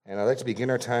like to begin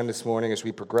our time this morning as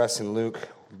we progress in Luke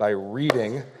by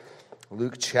reading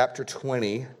Luke chapter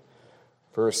 20,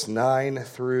 verse 9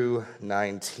 through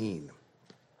 19.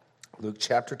 Luke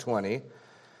chapter 20,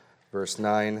 verse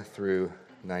 9 through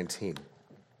 19.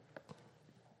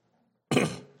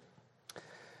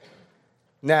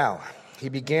 Now, he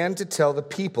began to tell the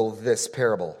people this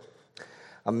parable.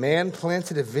 A man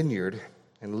planted a vineyard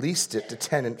and leased it to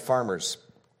tenant farmers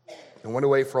and went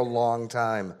away for a long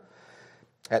time.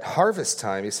 At harvest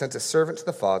time, he sent a servant to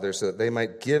the father so that they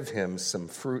might give him some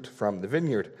fruit from the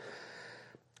vineyard.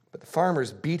 But the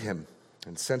farmers beat him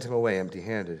and sent him away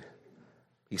empty-handed.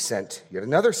 He sent yet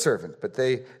another servant, but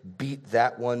they beat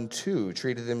that one too,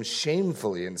 treated him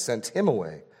shamefully, and sent him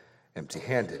away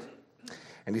empty-handed.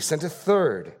 And he sent a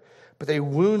third, but they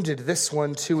wounded this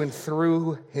one too and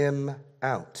threw him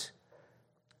out.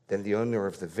 Then the owner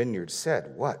of the vineyard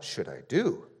said, "What should I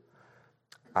do?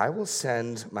 I will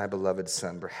send my beloved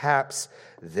son. Perhaps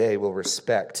they will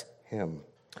respect him."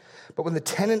 But when the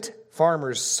tenant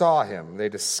farmers saw him, they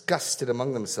discussed it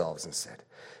among themselves and said,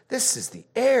 "This is the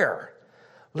heir.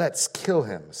 Let's kill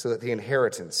him so that the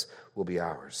inheritance will be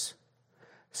ours."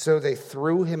 So they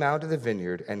threw him out of the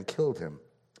vineyard and killed him.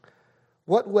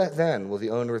 What then will the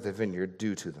owner of the vineyard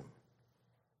do to them?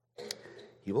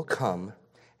 He will come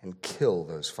and kill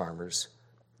those farmers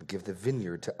and give the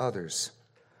vineyard to others.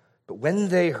 But when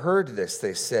they heard this,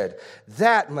 they said,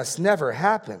 "That must never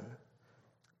happen."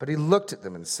 But he looked at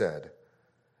them and said,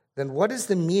 "Then what is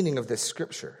the meaning of this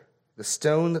scripture? The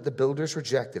stone that the builders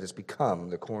rejected has become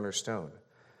the cornerstone.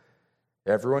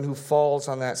 Everyone who falls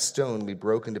on that stone will be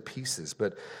broken to pieces,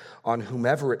 but on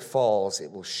whomever it falls,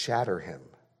 it will shatter him."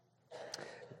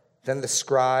 Then the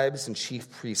scribes and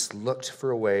chief priests looked for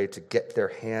a way to get their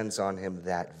hands on him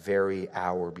that very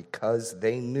hour, because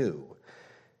they knew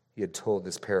he had told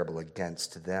this parable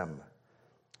against them,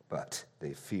 but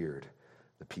they feared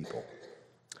the people.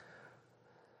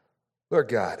 Lord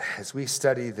God, as we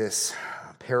study this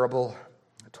parable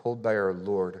told by our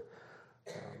Lord,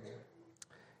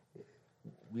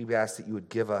 we ask that you would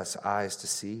give us eyes to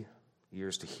see,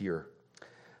 ears to hear,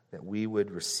 that we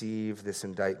would receive this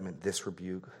indictment, this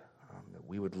rebuke, that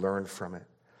we would learn from it,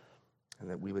 and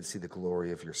that we would see the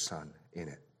glory of your Son in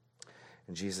it.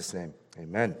 In Jesus' name,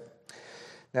 amen.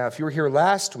 Now, if you were here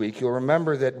last week, you'll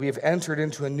remember that we have entered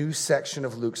into a new section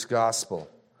of Luke's gospel.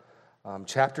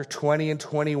 Chapter 20 and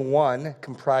 21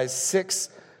 comprise 6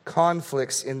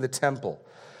 conflicts in the temple.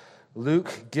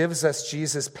 Luke gives us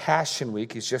Jesus' Passion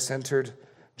Week. He's just entered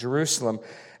Jerusalem.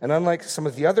 And unlike some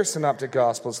of the other synoptic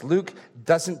gospels, Luke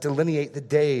doesn't delineate the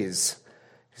days.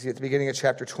 You see at the beginning of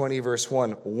chapter 20, verse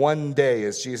 1 day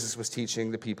as Jesus was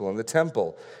teaching the people in the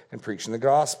temple and preaching the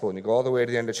gospel. And you go all the way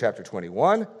to the end of chapter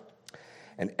 21.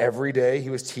 And every day he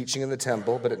was teaching in the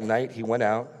temple, but at night he went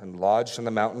out and lodged on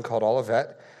the mountain called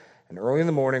Olivet. And early in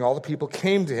the morning, all the people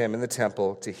came to him in the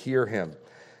temple to hear him.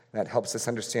 That helps us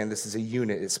understand this is a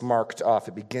unit. It's marked off.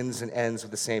 It begins and ends with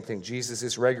the same thing. Jesus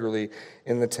is regularly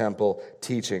in the temple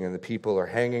teaching, and the people are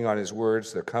hanging on his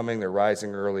words. They're coming. They're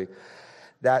rising early.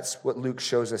 That's what Luke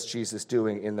shows us Jesus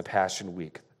doing in the Passion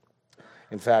Week.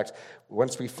 In fact,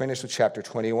 once we finish with chapter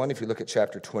 21, if you look at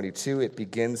chapter 22, it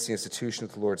begins the institution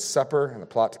of the Lord's Supper and the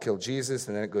plot to kill Jesus,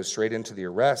 and then it goes straight into the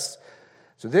arrest.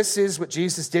 So this is what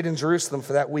Jesus did in Jerusalem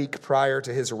for that week prior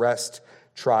to his arrest,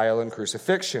 trial, and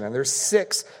crucifixion. And there's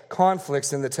 6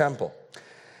 conflicts in the temple.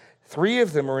 3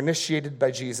 of them are initiated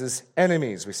by Jesus'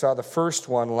 enemies. We saw the first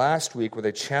one last week where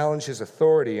they challenged his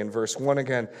authority. In verse 1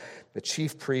 again, the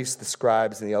chief priests, the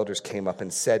scribes, and the elders came up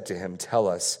and said to him, "Tell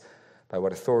us, by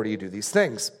what authority you do these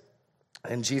things?"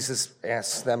 And Jesus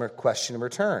asks them a question in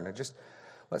return. And just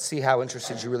let's see how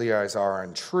interested you really guys are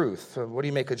in truth. So what do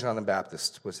you make of John the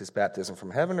Baptist? Was his baptism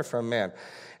from heaven or from man?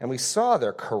 And we saw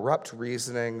their corrupt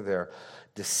reasoning, their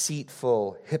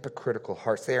deceitful, hypocritical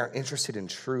hearts. They aren't interested in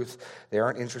truth. They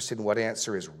aren't interested in what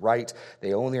answer is right.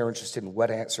 They only are interested in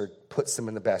what answer puts them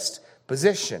in the best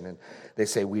position. And they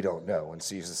say, "We don't know." And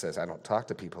Jesus says, "I don't talk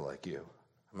to people like you.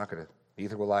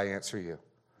 Neither will I answer you."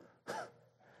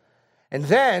 And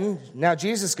then, now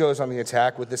Jesus goes on the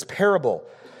attack with this parable.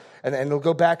 And it'll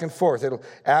go back and forth.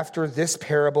 After this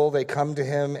parable, they come to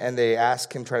him and they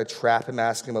ask him, try to trap him,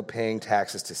 ask him about paying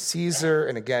taxes to Caesar.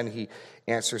 And again, he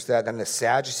answers that. Then the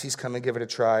Sadducees come and give it a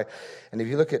try. And if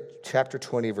you look at chapter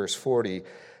 20, verse 40,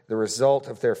 the result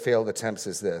of their failed attempts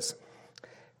is this.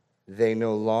 They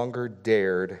no longer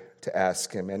dared to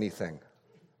ask him anything.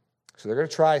 So they're going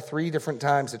to try 3 different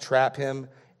times to trap him,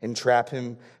 entrap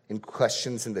him in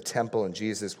questions in the temple, and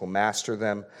Jesus will master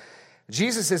them.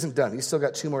 Jesus isn't done. He's still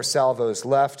got 2 more salvos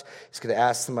left. He's going to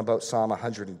ask them about Psalm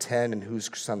 110 and whose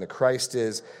son the Christ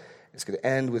is. It's going to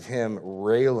end with him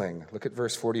railing. Look at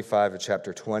verse 45 of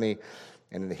chapter 20.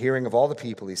 And in the hearing of all the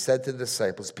people, he said to the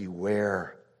disciples,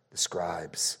 beware the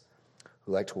scribes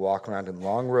who like to walk around in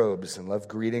long robes and love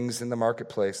greetings in the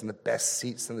marketplace and the best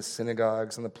seats in the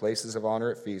synagogues and the places of honor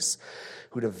at feasts,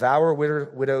 who devour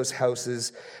widows'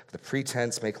 houses for the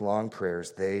pretense make long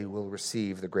prayers. They will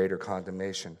receive the greater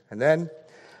condemnation. And then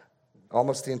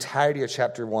almost the entirety of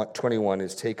chapter 21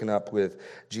 is taken up with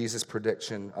Jesus'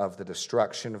 prediction of the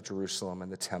destruction of Jerusalem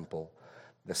and the temple,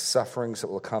 the sufferings that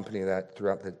will accompany that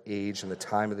throughout the age and the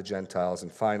time of the Gentiles,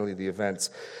 and finally the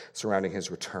events surrounding his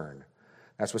return.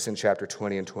 That's what's in chapter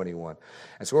 20 and 21.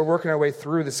 And so we're working our way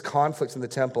through this conflict in the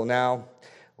temple now.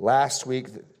 Last week,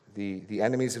 the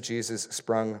enemies of Jesus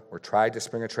tried to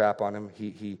spring a trap on him.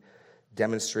 He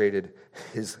demonstrated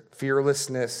his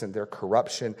fearlessness and their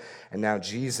corruption. And now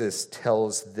Jesus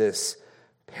tells this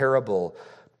parable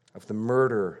of the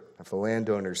murder of the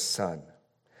landowner's son.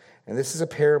 And this is a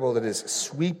parable that is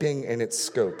sweeping in its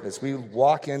scope. As we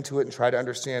walk into it and try to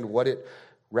understand what it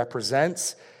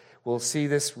represents, we'll see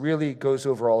this really goes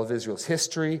over all of Israel's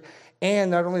history.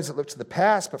 And not only does it look to the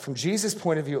past, but from Jesus'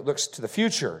 point of view, it looks to the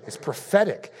future. It's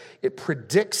prophetic. It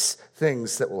predicts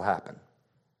things that will happen.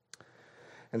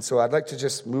 And so I'd like to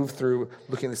just move through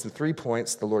looking at this in 3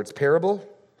 points: the Lord's parable,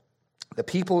 the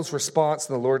people's response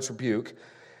to the Lord's rebuke,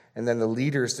 and then the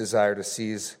leader's desire to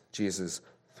seize Jesus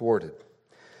thwarted.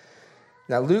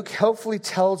 Now, Luke helpfully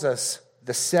tells us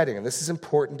the setting, and this is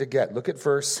important to get. Look at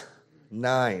verse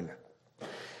 9.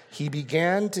 He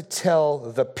began to tell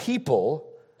the people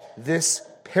this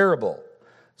parable.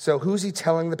 So who's he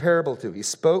telling the parable to? He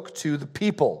spoke to the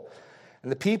people.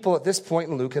 And the people at this point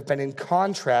in Luke have been in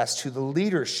contrast to the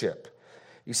leadership.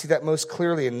 You see that most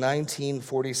clearly in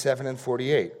 19:47 and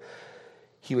 48.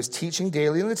 He was teaching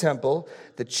daily in the temple.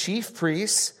 The chief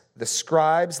priests, the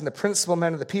scribes, and the principal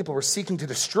men of the people were seeking to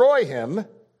destroy him.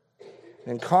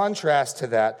 In contrast to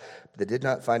that, they did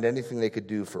not find anything they could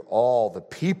do, for all the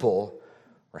people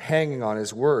were hanging on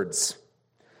his words.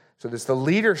 So there's the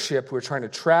leadership who are trying to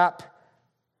trap,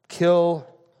 kill,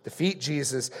 defeat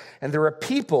Jesus. And there are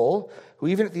people who,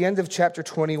 even at the end of chapter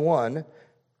 21,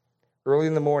 early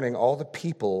in the morning, all the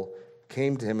people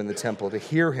came to him in the temple to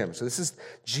hear him. So this is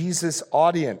Jesus'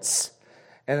 audience.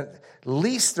 And at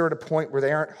least they're at a point where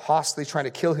they aren't hostily trying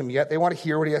to kill him yet. They want to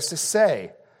hear what he has to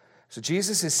say. So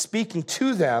Jesus is speaking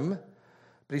to them,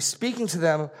 but he's speaking to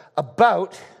them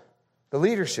about the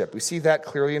leadership. We see that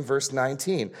clearly in verse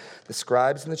 19. The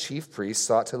scribes and the chief priests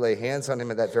sought to lay hands on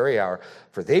him at that very hour,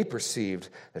 for they perceived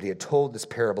that he had told this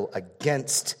parable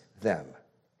against them.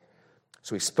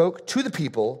 So he spoke to the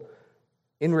people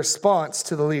in response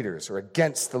to the leaders, or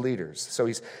against the leaders. So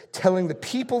he's telling the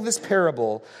people this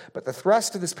parable, but the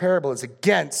thrust of this parable is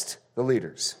against the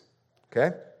leaders.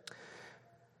 Okay?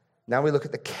 Now we look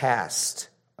at the cast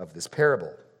of this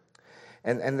parable.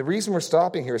 And the reason we're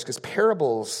stopping here is because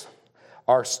parables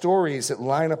are stories that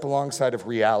line up alongside of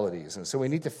realities. And so we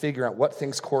need to figure out what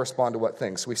things correspond to what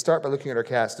things. So we start by looking at our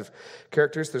cast of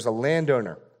characters. There's a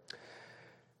landowner.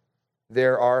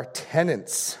 There are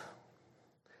tenants.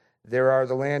 There are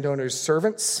the landowner's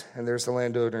servants, and there's the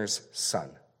landowner's son.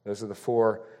 Those are the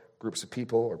 4 groups of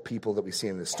people, or people that we see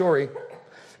in this story.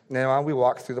 Now we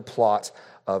walk through the plot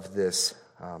of this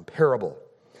parable.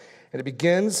 And it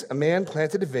begins, a man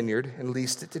planted a vineyard and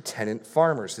leased it to tenant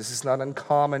farmers. This is not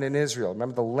uncommon in Israel.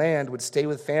 Remember, the land would stay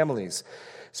with families.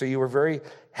 So you were very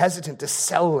hesitant to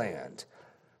sell land.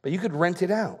 But you could rent it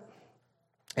out.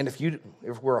 And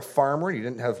if we're a farmer and you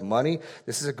didn't have money,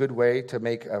 this is a good way to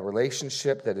make a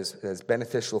relationship that is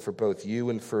beneficial for both you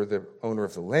and for the owner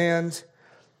of the land.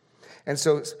 And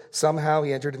so somehow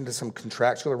he entered into some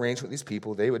contractual arrangement with these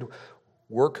people. They would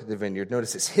work the vineyard.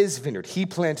 Notice it's his vineyard. He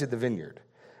planted the vineyard.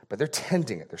 But they're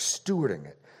tending it. They're stewarding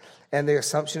it. And the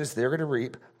assumption is they're going to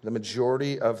reap the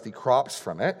majority of the crops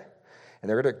from it. And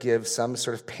they're going to give some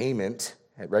sort of payment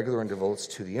at regular intervals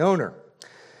to the owner.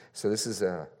 So this is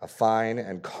a fine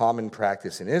and common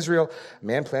practice in Israel. A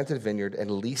man planted a vineyard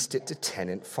and leased it to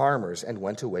tenant farmers and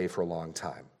went away for a long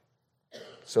time.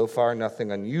 So far,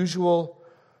 nothing unusual,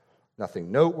 nothing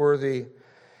noteworthy.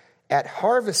 At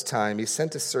harvest time, he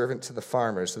sent a servant to the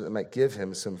farmers so that they might give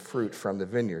him some fruit from the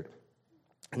vineyard.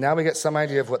 And now we get some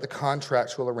idea of what the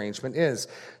contractual arrangement is.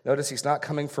 Notice he's not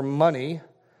coming for money.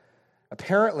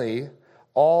 Apparently,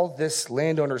 all this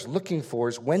landowner's looking for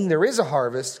is when there is a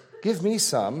harvest, give me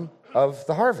some of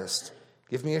the harvest.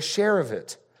 Give me a share of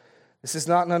it. This is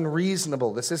not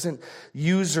unreasonable. This isn't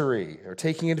usury or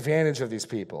taking advantage of these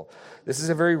people. This is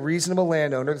a very reasonable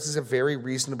landowner. This is a very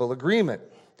reasonable agreement.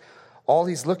 All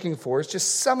he's looking for is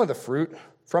just some of the fruit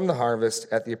from the harvest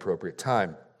at the appropriate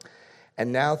time.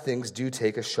 And now things do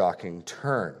take a shocking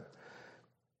turn.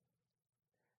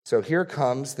 So here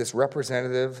comes this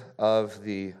representative of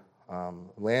the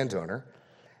landowner,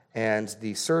 and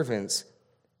the servants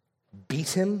beat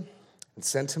him and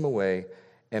sent him away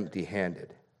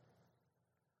empty-handed.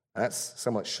 That's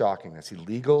somewhat shocking. That's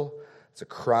illegal. It's a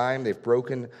crime. They've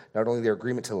broken not only their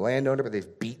agreement to the landowner, but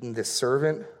they've beaten this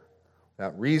servant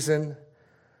without reason.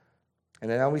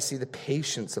 And then now we see the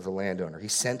patience of the landowner. He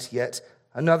sent yet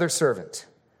another servant,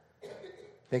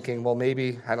 thinking, well,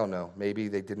 maybe, I don't know, maybe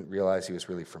they didn't realize he was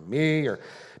really from me, or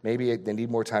maybe they need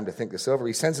more time to think this over.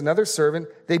 He sends another servant.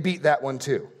 They beat that one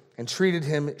too and treated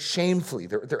him shamefully.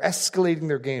 They're escalating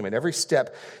their game. At every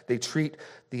step, they treat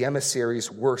the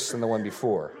emissaries worse than the one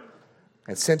before,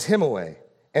 and sent him away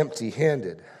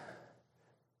empty-handed.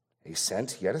 He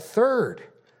sent yet a third.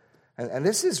 And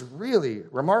this is really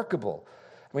remarkable.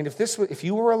 I mean, if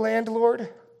you were a landlord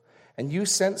and you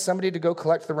sent somebody to go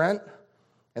collect the rent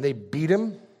and they beat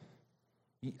him,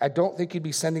 I don't think you'd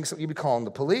be calling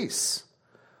the police.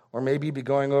 Or maybe you'd be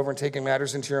going over and taking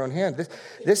matters into your own hand.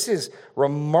 This is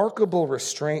remarkable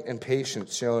restraint and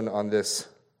patience shown on this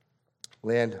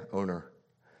landowner.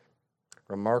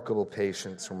 Remarkable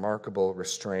patience, remarkable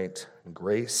restraint and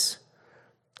grace.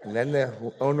 And then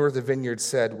the owner of the vineyard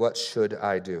said, what should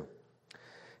I do?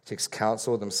 He takes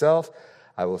counsel with himself.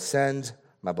 I will send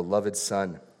my beloved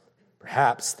son.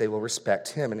 Perhaps they will respect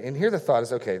him. And here the thought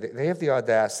is, okay, they have the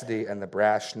audacity and the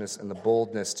brashness and the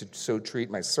boldness to so treat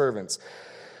my servants.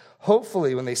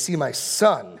 Hopefully, when they see my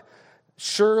son,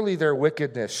 surely their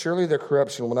wickedness, surely their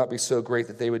corruption will not be so great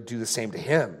that they would do the same to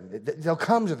him. They'll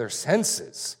come to their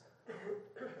senses.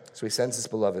 So he sends his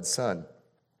beloved son.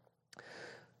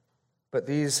 But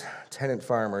these tenant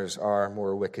farmers are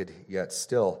more wicked yet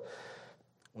still.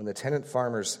 When the tenant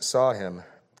farmers saw him,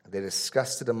 they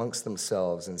discussed it amongst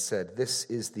themselves and said, this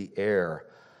is the heir.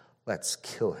 Let's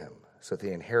kill him so that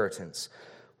the inheritance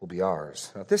will be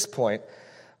ours. Now, at this point,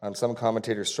 some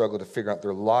commentators struggle to figure out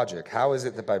their logic. How is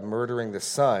it that by murdering the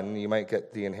son, you might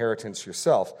get the inheritance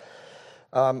yourself?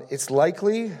 It's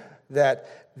likely that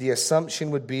the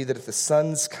assumption would be that if the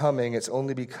son's coming, it's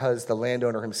only because the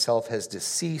landowner himself has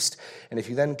deceased. And if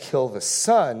you then kill the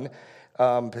son,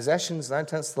 possession's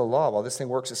 9/10 of the law. While this thing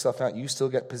works itself out, you still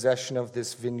get possession of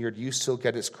this vineyard. You still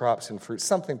get its crops and fruit.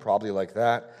 Something probably like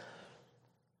that.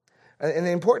 And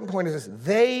the important point is this: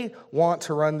 they want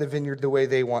to run the vineyard the way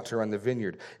they want to run the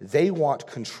vineyard. They want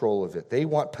control of it. They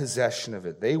want possession of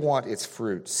it. They want its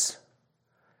fruits.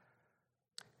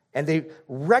 And they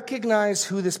recognize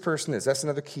who this person is. That's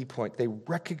another key point. They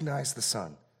recognize the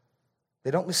son.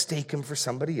 They don't mistake him for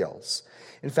somebody else.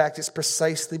 In fact, it's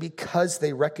precisely because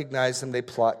they recognize him they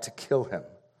plot to kill him.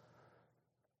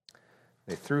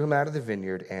 They threw him out of the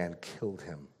vineyard and killed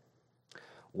him.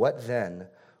 What then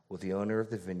will the owner of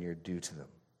the vineyard do to them?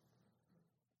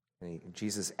 And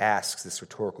Jesus asks this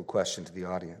rhetorical question to the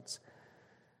audience.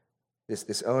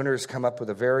 This owner's come up with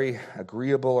a very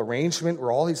agreeable arrangement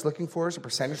where all he's looking for is a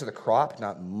percentage of the crop,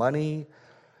 not money.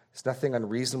 There's nothing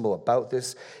unreasonable about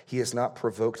this. He has not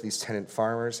provoked these tenant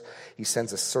farmers. He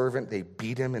sends a servant. They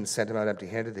beat him and send him out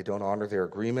empty-handed. They don't honor their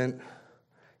agreement.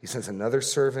 He sends another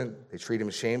servant. They treat him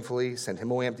shamefully, send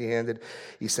him away empty-handed.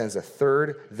 He sends a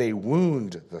third. They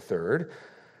wound the third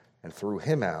and threw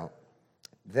him out.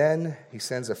 Then he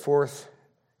sends a fourth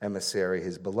emissary,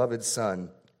 his beloved son,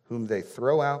 whom they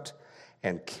throw out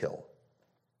and kill.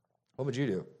 What would you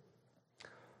do?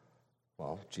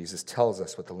 Well, Jesus tells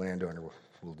us what the landowner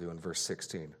will do in verse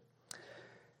 16.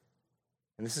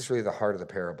 And this is really the heart of the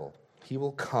parable. He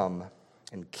will come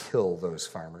and kill those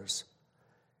farmers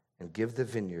and give the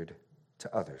vineyard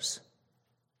to others.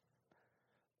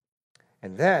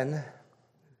 And then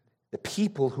the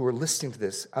people who are listening to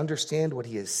this understand what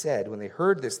he has said. When they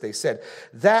heard this, they said,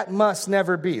 that must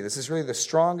never be. This is really the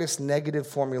strongest negative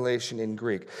formulation in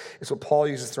Greek. It's what Paul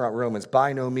uses throughout Romans.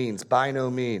 By no means, by no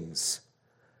means.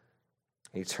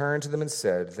 And he turned to them and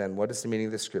said, then what is the meaning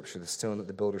of this scripture? The stone that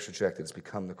the builders rejected has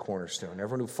become the cornerstone.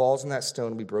 Everyone who falls on that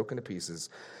stone will be broken to pieces,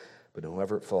 but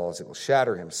whoever it falls, it will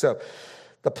shatter him. So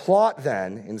the plot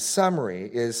then, in summary,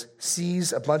 is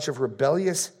sees a bunch of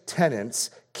rebellious tenants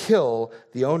kill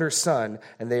the owner's son,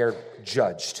 and they are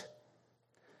judged.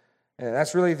 And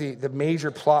that's really the major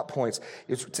plot points,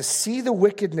 is to see the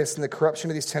wickedness and the corruption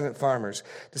of these tenant farmers,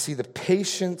 to see the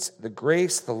patience, the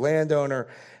grace, the landowner,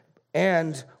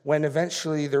 and when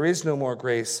eventually there is no more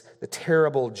grace, the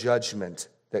terrible judgment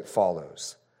that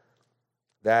follows.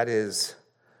 That is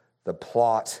the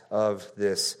plot of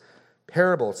this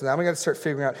parable. So now we got to start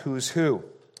figuring out who's who.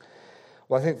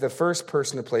 Well, I think the first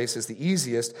person to place is the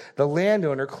easiest. The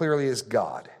landowner clearly is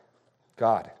God.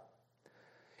 God.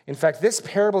 In fact, this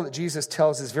parable that Jesus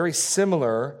tells is very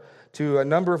similar to a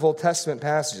number of Old Testament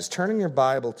passages. Turning your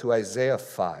Bible to Isaiah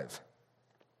 5.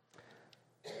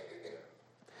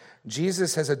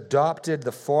 Jesus has adopted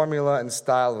the formula and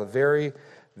style of a very,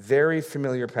 very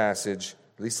familiar passage,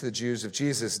 at least to the Jews of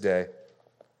Jesus' day,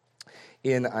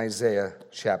 in Isaiah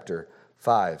chapter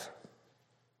 5.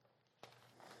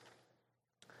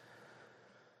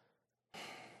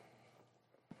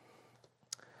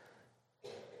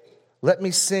 Let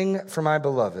me sing for my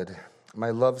beloved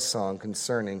my love song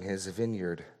concerning his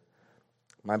vineyard.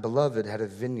 My beloved had a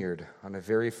vineyard on a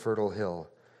very fertile hill.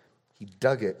 He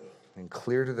dug it and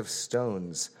cleared it of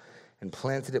stones and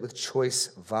planted it with choice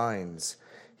vines.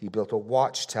 He built a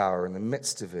watchtower in the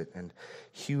midst of it and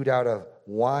hewed out a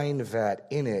wine vat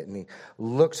in it, and he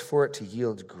looked for it to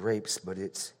yield grapes, but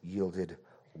it yielded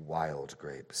wild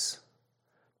grapes.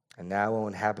 And now, O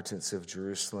inhabitants of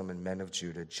Jerusalem and men of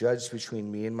Judah, judge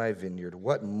between me and my vineyard.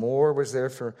 What more was there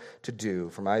to do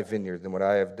for my vineyard than what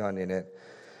I have done in it?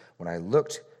 When I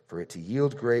looked for it to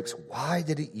yield grapes, why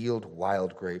did it yield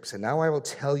wild grapes? And now I will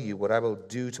tell you what I will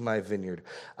do to my vineyard.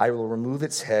 I will remove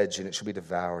its hedge, and it shall be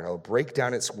devoured. I will break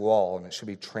down its wall, and it shall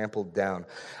be trampled down.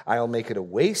 I will make it a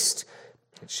waste.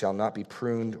 It shall not be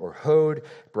pruned or hoed.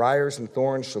 Briars and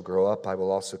thorns shall grow up. I will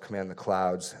also command the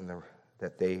clouds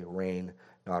that they rain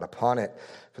not upon it.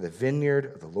 For the vineyard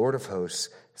of the Lord of hosts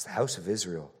is the house of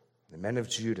Israel. The men of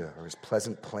Judah are his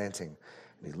pleasant planting.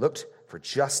 And he looked for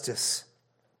justice,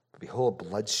 but behold,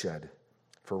 bloodshed.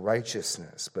 For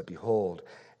righteousness, but behold,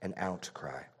 an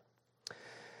outcry.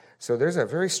 So there's a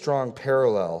very strong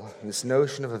parallel in this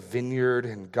notion of a vineyard,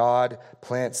 and God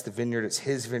plants the vineyard. It's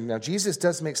his vineyard. Now, Jesus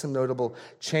does make some notable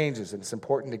changes, and it's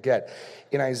important to get.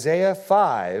 In Isaiah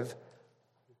 5,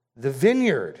 the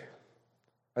vineyard,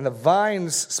 and the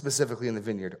vines specifically in the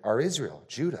vineyard, are Israel,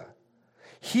 Judah.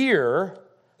 Here,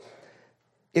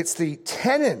 it's the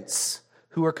tenants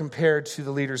who are compared to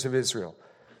the leaders of Israel.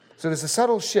 So there's a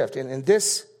subtle shift. In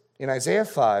Isaiah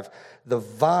 5, the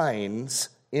vines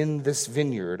in this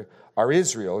vineyard are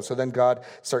Israel. So then God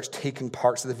starts taking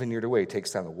parts of the vineyard away. He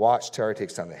takes down the watchtower, he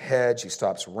takes down the hedge, he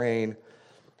stops rain.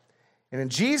 And in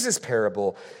Jesus'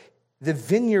 parable, the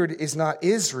vineyard is not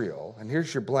Israel, and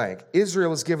here's your blank.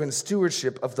 Israel is given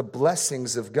stewardship of the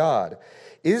blessings of God.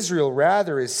 Israel,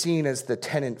 rather, is seen as the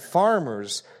tenant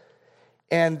farmers,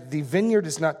 and the vineyard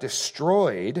is not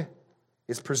destroyed.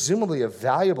 It's presumably a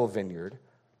valuable vineyard.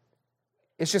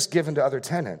 It's just given to other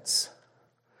tenants.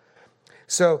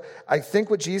 So I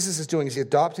think what Jesus is doing is he's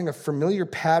adopting a familiar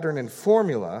pattern and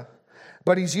formula,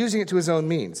 but he's using it to his own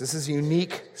means. This is a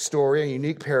unique story, a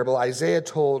unique parable. Isaiah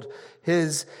told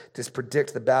his to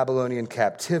predict the Babylonian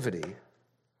captivity.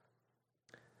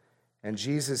 And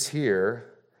Jesus here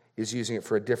is using it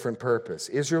for a different purpose.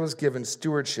 Israel is given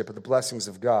stewardship of the blessings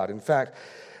of God. In fact,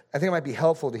 I think it might be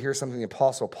helpful to hear something the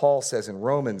Apostle Paul says in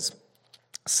Romans,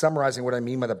 summarizing what I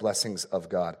mean by the blessings of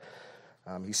God.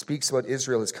 He speaks about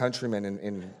Israel, his countrymen,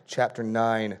 in chapter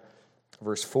 9,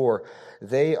 verse 4.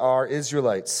 They are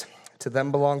Israelites. To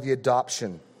them belong the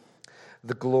adoption,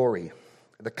 the glory,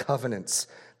 the covenants,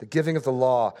 the giving of the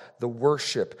law, the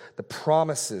worship, the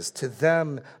promises. To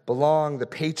them belong the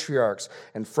patriarchs,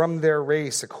 and from their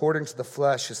race, according to the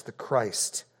flesh, is the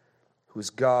Christ, who is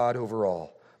God over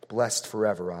all, blessed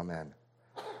forever. Amen.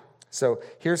 So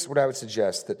here's what I would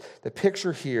suggest, that the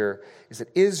picture here is that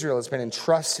Israel has been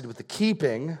entrusted with the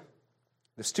keeping,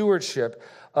 the stewardship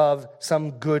of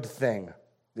some good thing.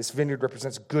 This vineyard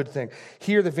represents a good thing.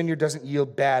 Here, the vineyard doesn't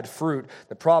yield bad fruit.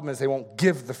 The problem is they won't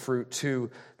give the fruit to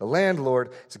the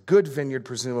landlord. It's a good vineyard,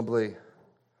 presumably.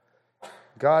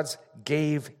 God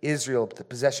gave Israel the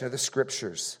possession of the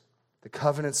scriptures, the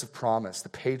covenants of promise, the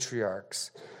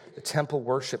patriarchs, the temple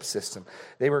worship system.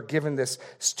 They were given this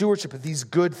stewardship of these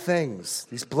good things,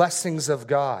 these blessings of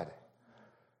God.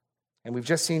 And we've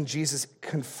just seen Jesus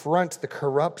confront the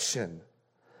corruption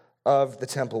of the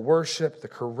temple worship, the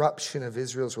corruption of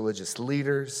Israel's religious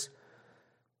leaders.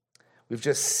 We've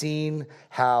just seen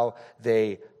how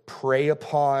they prey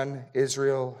upon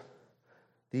Israel.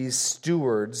 These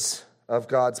stewards of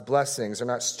God's blessings are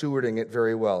not stewarding it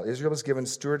very well. Israel was given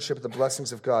stewardship of the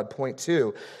blessings of God, point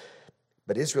 2,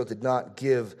 but Israel did not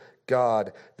give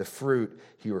God the fruit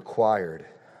he required.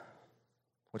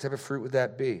 What type of fruit would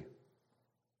that be?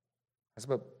 How's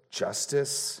about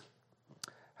justice?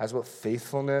 How's about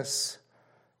faithfulness?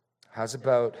 How's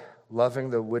about loving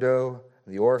the widow,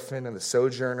 the orphan, and the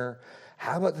sojourner?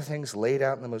 How about the things laid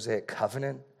out in the Mosaic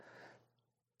covenant?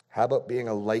 How about being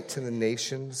a light to the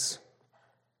nations?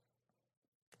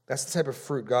 That's the type of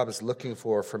fruit God was looking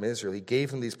for from Israel. He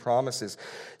gave them these promises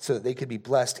so that they could be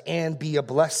blessed and be a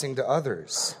blessing to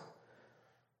others.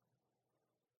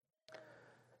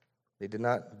 They did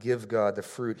not give God the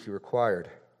fruit he required.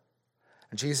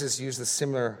 And Jesus used the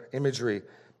similar imagery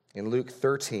in Luke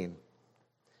 13.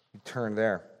 You turn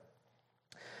there.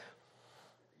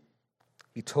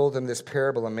 He told them this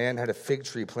parable. A man had a fig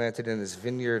tree planted in his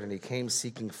vineyard, and he came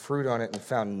seeking fruit on it and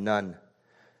found none.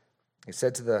 He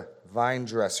said to the vine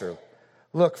dresser,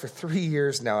 "Look, for 3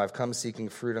 years now I've come seeking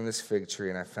fruit on this fig tree,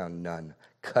 and I found none.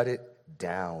 Cut it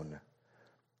down.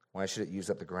 Why should it use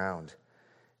up the ground?"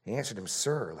 He answered him,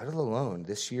 "Sir, let it alone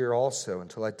this year also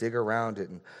until I dig around it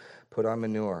and put on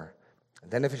manure. And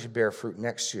then if it should bear fruit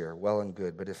next year, well and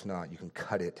good, but if not, you can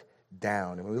cut it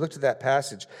down." And when we looked at that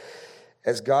passage,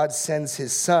 as God sends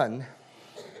his son,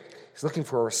 he's looking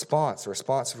for a response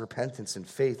of repentance and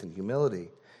faith and humility.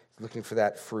 He's looking for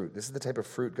that fruit. This is the type of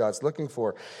fruit God's looking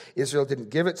for. Israel didn't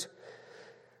give it,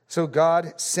 so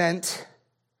God sent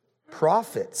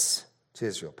prophets to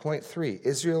Israel. Point 3,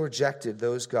 Israel rejected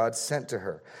those God sent to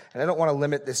her. And I don't want to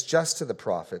limit this just to the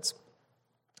prophets,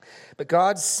 but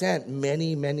God sent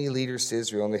many, many leaders to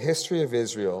Israel, and the history of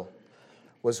Israel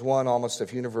was one almost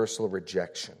of universal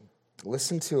rejection.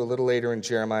 Listen to a little later in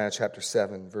Jeremiah chapter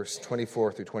 7, verse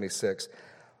 24 through 26.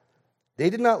 They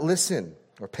did not listen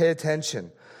or pay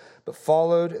attention, but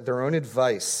followed their own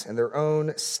advice and their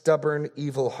own stubborn,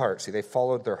 evil heart. See, they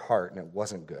followed their heart, and it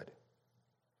wasn't good.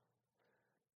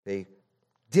 They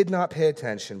did not pay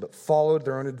attention, but followed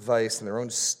their own advice and their own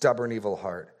stubborn, evil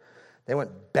heart. They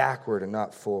went backward and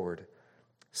not forward.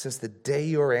 Since the day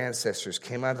your ancestors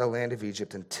came out of the land of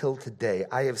Egypt until today,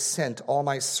 I have sent all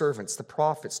my servants, the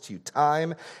prophets, to you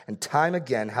time and time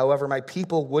again. However, my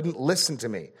people wouldn't listen to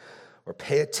me or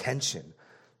pay attention,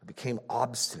 but became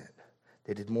obstinate.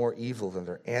 They did more evil than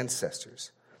their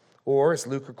ancestors. Or, as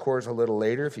Luke records a little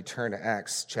later, if you turn to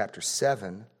Acts chapter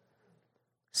 7,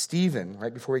 Stephen,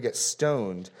 right before he gets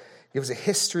stoned, gives a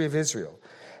history of Israel.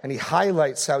 And he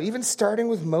highlights how, even starting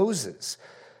with Moses,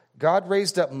 God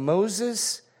raised up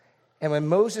Moses, and when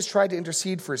Moses tried to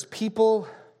intercede for his people,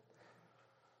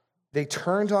 they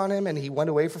turned on him, and he went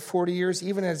away for 40 years.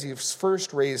 Even as he was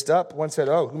first raised up, one said,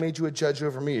 "Oh, who made you a judge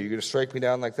over me? Are you going to strike me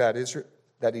down like that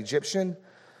Egyptian?"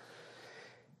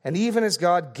 And even as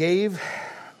God gave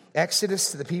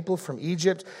Exodus to the people from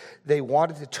Egypt, they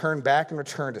wanted to turn back and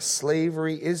return to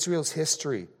slavery. Israel's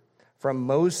history from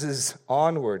Moses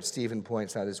onward, Stephen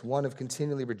points out, is one of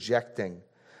continually rejecting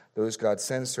those God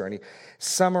sends her. And he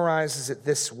summarizes it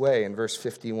this way in verse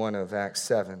 51 of Acts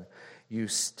 7. "You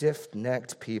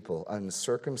stiff-necked people,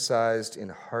 uncircumcised in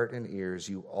heart and ears,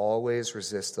 you always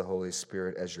resist the Holy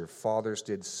Spirit as your fathers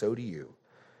did, so do you.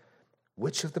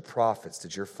 Which of the prophets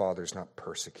did your fathers not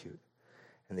persecute?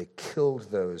 And they killed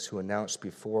those who announced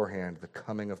beforehand the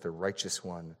coming of the righteous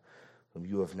one, whom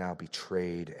you have now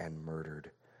betrayed and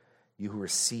murdered. You who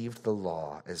received the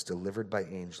law as delivered by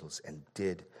angels and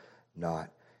did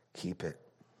not keep it."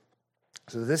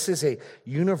 So this is a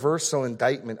universal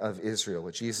indictment of Israel,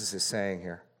 what Jesus is saying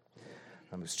here.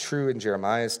 It's true in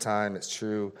Jeremiah's time. It's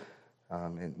true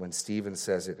when Stephen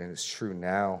says it, and it's true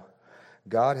now.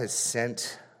 God has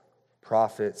sent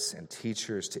prophets and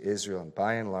teachers to Israel, and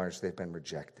by and large, they've been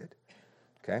rejected.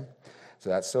 Okay? So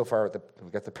that's so far,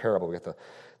 we've got the parable. We've got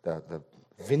the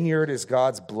vineyard is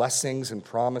God's blessings and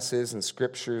promises and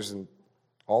scriptures and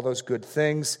all those good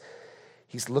things.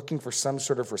 He's looking for some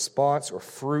sort of response or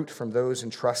fruit from those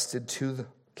entrusted to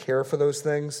care for those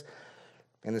things.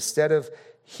 And instead of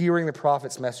hearing the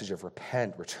prophet's message of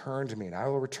repent, return to me, and I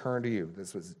will return to you, this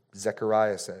is what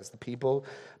Zechariah says. The people,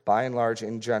 by and large,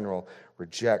 in general,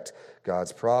 reject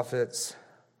God's prophets.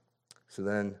 So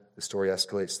then the story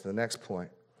escalates to the next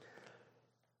point,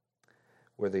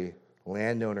 where the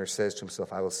landowner says to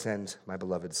himself, "I will send my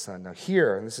beloved son." Now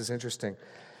here, and this is interesting,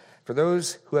 for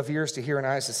those who have ears to hear and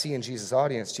eyes to see in Jesus'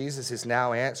 audience, Jesus is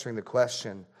now answering the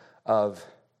question of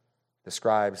the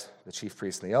scribes, the chief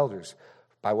priests, and the elders.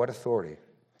 By what authority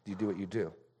do you do what you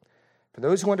do? For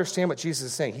those who understand what Jesus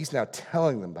is saying, he's now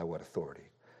telling them by what authority.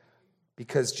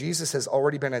 Because Jesus has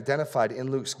already been identified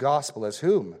in Luke's gospel as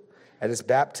whom? At his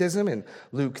baptism in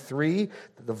Luke 3,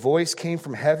 the voice came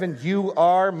from heaven, "You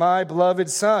are my beloved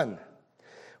son."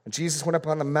 When Jesus went up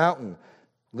on the mountain,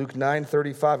 Luke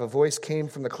 9:35, a voice came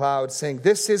from the cloud saying,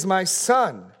 "This is my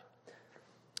son."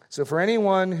 So for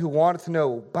anyone who wanted to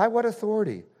know by what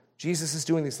authority Jesus is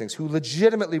doing these things, who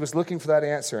legitimately was looking for that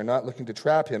answer and not looking to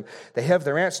trap him, they have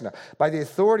their answer now. By the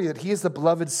authority that he is the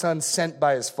beloved son sent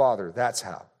by his Father. That's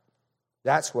how.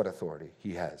 That's what authority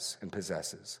he has and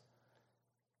possesses.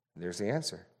 And there's the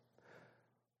answer.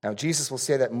 Now, Jesus will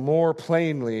say that more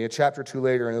plainly in chapter 2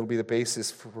 later, and it'll be the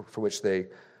basis for which they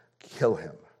kill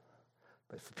him.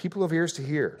 But for people who have ears to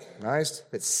hear and eyes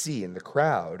that see in the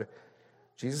crowd,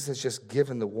 Jesus has just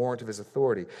given the warrant of his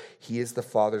authority. He is the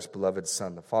Father's beloved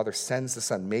Son. The Father sends the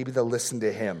Son. Maybe they'll listen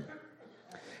to him.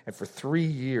 And for 3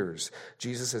 years,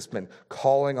 Jesus has been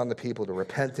calling on the people to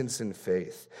repentance and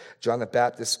faith. John the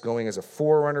Baptist going as a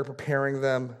forerunner, preparing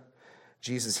them.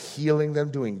 Jesus healing them,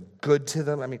 doing good to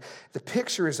them. I mean, the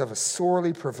picture is of a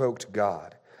sorely provoked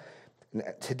God. And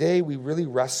today, we really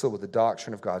wrestle with the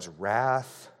doctrine of God's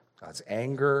wrath, God's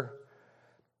anger,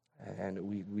 and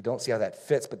we don't see how that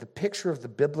fits. But the picture of the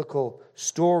biblical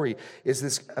story is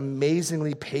this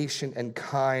amazingly patient and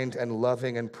kind and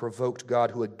loving and provoked God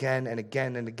who again and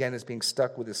again and again is being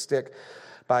stuck with a stick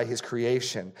by his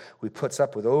creation, who he puts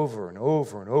up with over and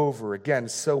over and over again.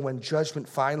 So when judgment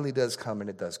finally does come, and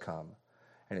it does come,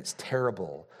 and it's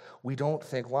terrible, we don't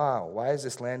think, wow, why is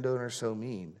this landowner so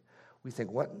mean? We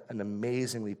think, what an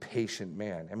amazingly patient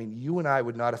man. I mean, you and I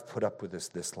would not have put up with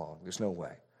this long. There's no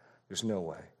way. There's no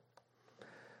way.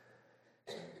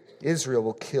 Israel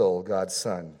will kill God's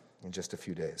son in just a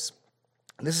few days.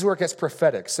 And this is where it gets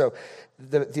prophetic. So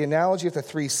the analogy of the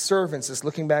 3 servants is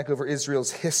looking back over Israel's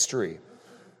history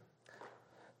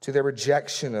to their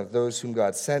rejection of those whom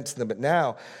God sent to them. But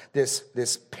now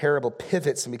this parable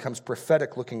pivots and becomes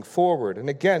prophetic looking forward. And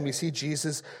again, we see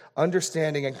Jesus'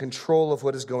 understanding and control of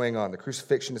what is going on. The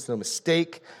crucifixion is no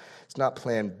mistake. It's not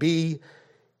plan B.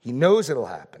 He knows it'll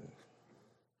happen.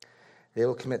 They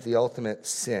will commit the ultimate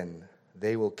sin.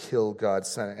 They will kill God's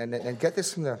son. And get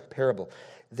this from the parable.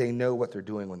 They know what they're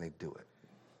doing when they do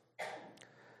it.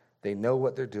 They know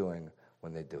what they're doing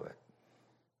when they do it.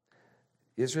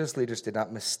 Israel's leaders did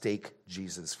not mistake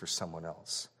Jesus for someone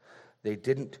else. They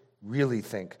didn't really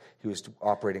think he was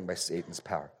operating by Satan's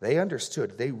power. They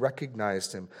understood. They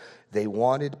recognized him. They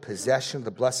wanted possession of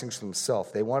the blessings for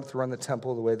themselves. They wanted to run the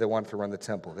temple the way they wanted to run the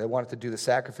temple. They wanted to do the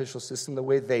sacrificial system the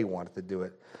way they wanted to do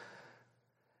it.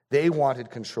 They wanted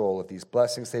control of these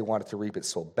blessings. They wanted to reap its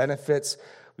sole benefits.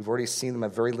 We've already seen them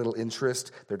have very little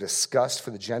interest. They're disgust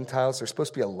for the Gentiles. They're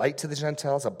supposed to be a light to the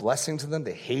Gentiles, a blessing to them.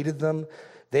 They hated them.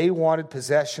 They wanted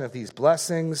possession of these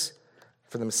blessings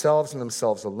for themselves and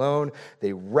themselves alone.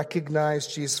 They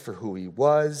recognized Jesus for who he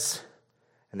was,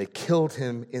 and they killed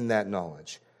him in that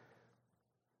knowledge.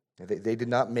 They did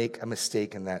not make a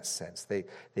mistake in that sense. They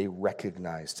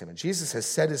recognized him. And Jesus has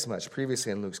said as much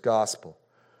previously in Luke's gospel.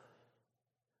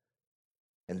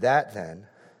 And that then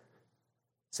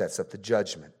sets up the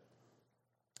judgment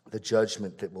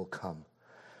that will come.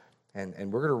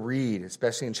 And we're going to read,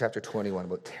 especially in chapter 21,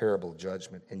 about terrible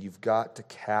judgment. And you've got to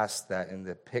cast that in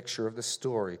the picture of the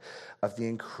story of the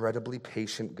incredibly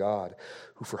patient God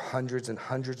who for hundreds and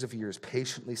hundreds of years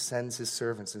patiently sends his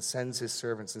servants and sends his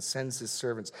servants and sends his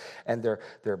servants. And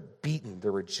they're beaten,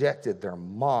 they're rejected, they're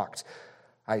mocked.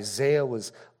 Isaiah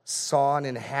was sawn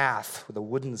in half with a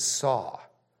wooden saw.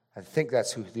 I think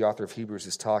that's who the author of Hebrews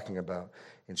is talking about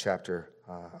in chapter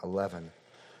 11.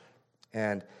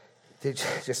 And they're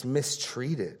just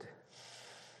mistreated.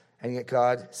 And yet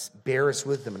God bears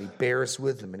with them, and he bears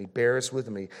with them, and he bears with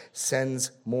them, and he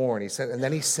sends more, and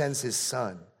then he sends his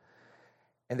son.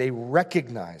 And they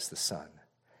recognize the son,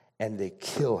 and they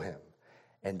kill him.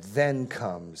 And then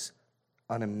comes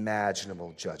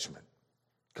unimaginable judgment.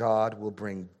 God will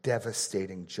bring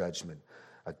devastating judgment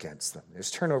against them.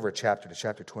 Just turn over a chapter to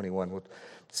chapter 21. We'll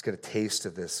just get a taste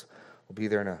of this. We'll be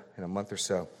there in a month or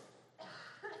so.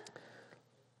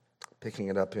 Picking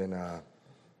it up in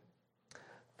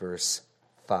verse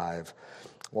 5.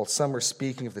 While some were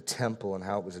speaking of the temple and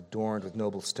how it was adorned with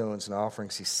noble stones and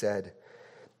offerings, he said,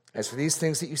 "As for these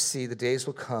things that you see, the days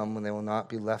will come when they will not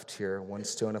be left here, one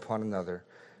stone upon another.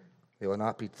 They will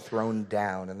not be thrown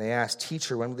down." And they asked,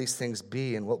 "Teacher, when will these things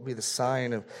be? And what will be the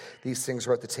sign of these things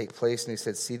about to take place?" And he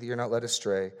said, "See that you're not led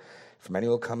astray. For many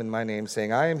will come in my name,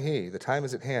 saying, 'I am he. The time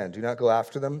is at hand.' Do not go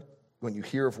after them. When you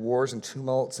hear of wars and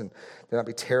tumults, and do not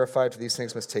be terrified, for these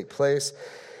things must take place.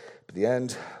 But the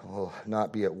end will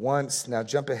not be at once." Now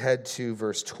jump ahead to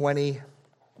verse 20.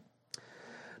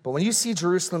 "But when you see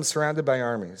Jerusalem surrounded by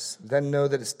armies, then know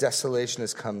that its desolation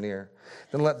has come near.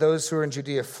 Then let those who are in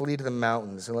Judea flee to the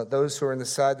mountains, and let those who are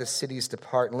inside the cities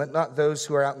depart, and let not those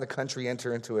who are out in the country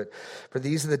enter into it. For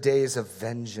these are the days of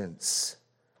vengeance,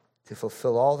 to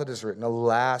fulfill all that is written.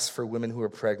 Alas, for women who are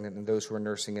pregnant and those who are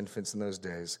nursing infants in those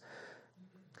days.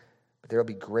 But there will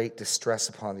be great distress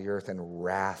upon the earth and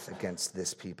wrath against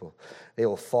this people. They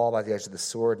will fall by the edge of the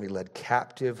sword and be led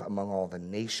captive among all the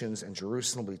nations, and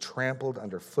Jerusalem will be trampled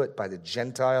underfoot by the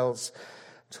Gentiles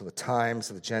until the times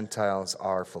of the Gentiles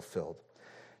are fulfilled."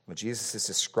 What Jesus is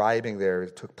describing there,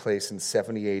 it took place in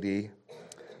 70 AD.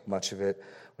 much of it,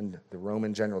 when the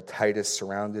Roman general Titus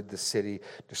surrounded the city,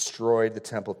 destroyed the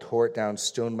temple, tore it down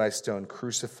stone by stone,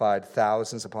 crucified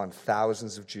thousands upon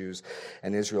thousands of Jews,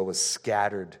 and Israel was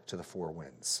scattered to the four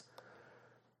winds.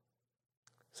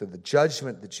 So the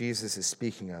judgment that Jesus is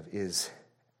speaking of is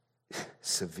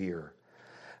severe.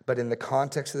 But in the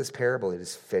context of this parable, it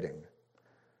is fitting.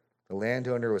 The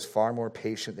landowner was far more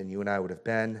patient than you and I would have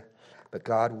been, but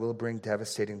God will bring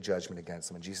devastating judgment against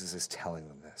them, and Jesus is telling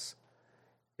them this.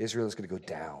 Israel is going to go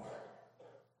down.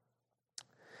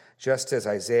 Just as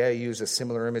Isaiah used a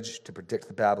similar image to predict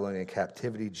the Babylonian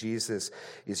captivity, Jesus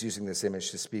is using this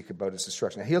image to speak about its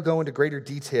destruction. Now, he'll go into greater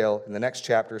detail in the next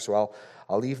chapter, so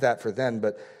I'll leave that for then,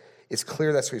 but it's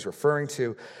clear that's what he's referring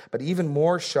to. But even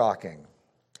more shocking,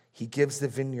 he gives the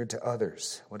vineyard to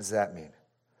others. What does that mean?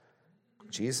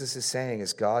 Jesus is saying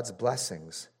is God's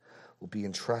blessings will be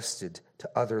entrusted to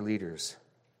other leaders.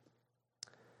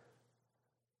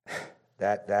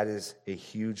 That is a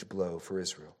huge blow for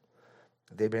Israel.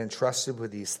 They've been entrusted with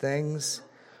these things.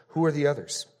 Who are the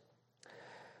others?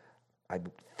 I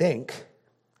think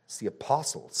it's the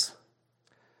apostles.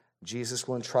 Jesus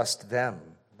will entrust them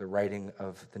the writing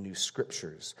of the new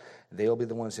scriptures. They will be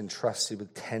the ones entrusted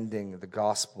with tending the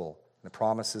gospel, the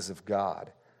promises of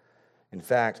God. In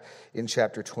fact, in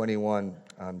chapter 21,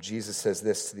 Jesus says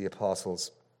this to the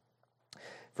apostles.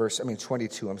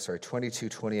 22,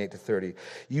 28 to 30.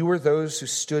 You are those who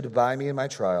stood by me in my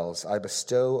trials. I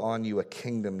bestow on you a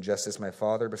kingdom, just as my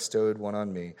Father bestowed one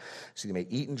on me, so you may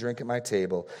eat and drink at my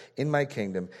table. In my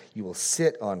kingdom, you will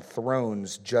sit on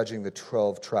thrones judging the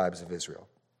 12 tribes of Israel.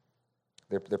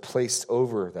 They're placed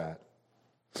over that.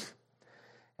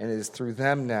 And it is through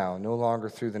them now, no longer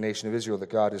through the nation of Israel,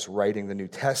 that God is writing the New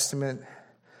Testament.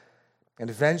 And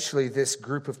eventually this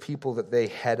group of people that they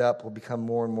head up will become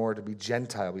more and more to be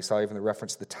Gentile. We saw even the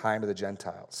reference to the time of the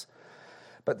Gentiles.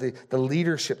 But the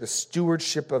leadership, the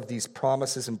stewardship of these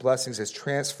promises and blessings is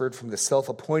transferred from the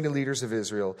self-appointed leaders of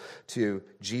Israel to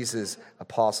Jesus'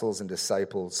 apostles and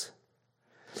disciples.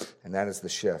 And that is the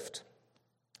shift.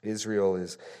 Israel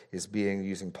is being,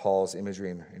 using Paul's imagery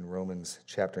in Romans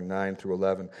chapter 9 through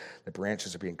 11, the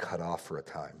branches are being cut off for a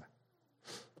time.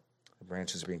 The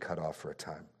branches are being cut off for a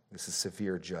time. This is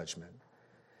severe judgment.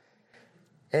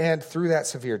 And through that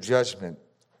severe judgment,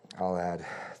 I'll add,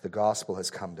 the gospel has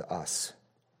come to us.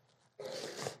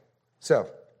 So,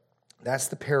 that's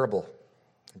the parable.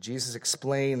 Jesus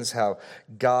explains how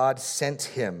God sent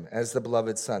him as the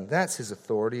beloved Son. That's his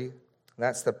authority.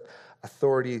 That's the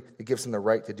authority that gives him the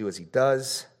right to do as he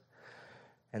does.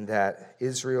 And that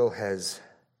Israel has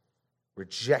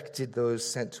rejected those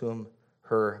sent to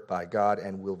her by God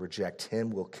and will reject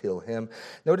him, will kill him.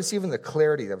 Notice even the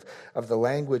clarity of the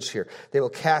language here. They will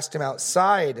cast him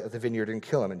outside of the vineyard and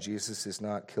kill him. And Jesus is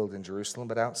not killed in Jerusalem,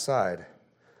 but outside.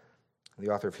 The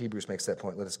author of Hebrews makes that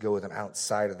point. Let us go with him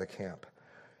outside of the camp.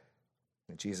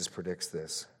 And Jesus predicts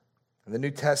this. And the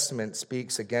New Testament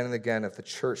speaks again and again of the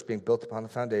church being built upon the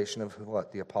foundation of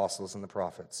what? The apostles and the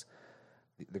prophets.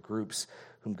 The groups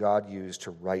whom God used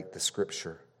to write the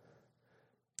scripture.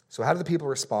 So how do the people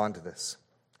respond to this?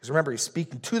 Because remember, he's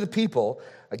speaking to the people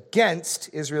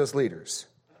against Israel's leaders.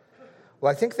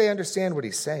 Well, I think they understand what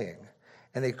he's saying.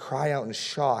 And they cry out in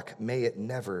shock, may it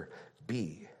never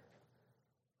be.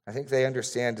 I think they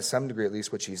understand to some degree at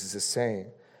least what Jesus is saying.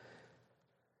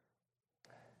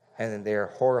 And then they are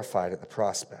horrified at the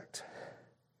prospect.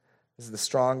 This is the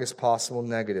strongest possible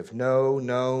negative. No,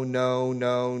 no, no,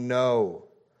 no, no.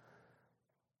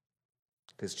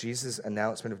 Because Jesus'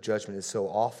 announcement of judgment is so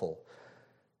awful.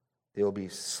 They will be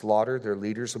slaughtered, their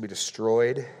leaders will be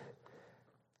destroyed,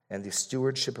 and the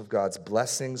stewardship of God's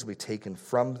blessings will be taken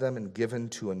from them and given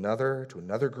to another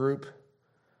group.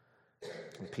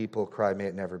 And people cry, may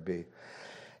it never be.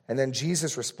 And then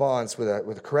Jesus responds with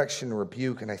a correction and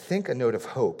rebuke, and I think a note of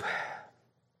hope.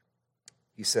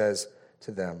 He says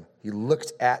to them, he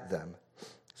looked at them.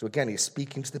 So again, he's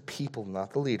speaking to the people,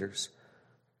 not the leaders.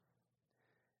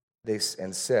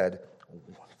 And said,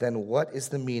 then what is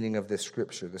the meaning of this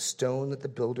scripture? The stone that the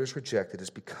builders rejected has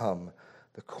become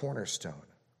the cornerstone.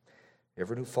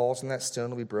 Everyone who falls on that stone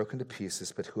will be broken to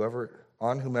pieces, but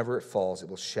on whomever it falls, it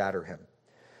will shatter him.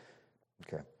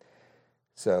 Okay.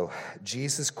 So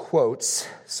Jesus quotes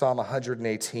Psalm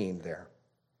 118 there.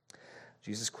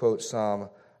 Jesus quotes Psalm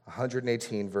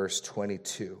 118, verse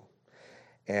 22.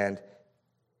 And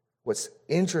what's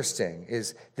interesting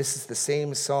is this is the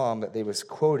same psalm that they was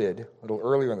quoted a little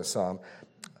earlier in the psalm.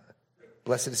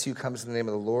 Blessed is he who comes in the name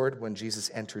of the Lord, when Jesus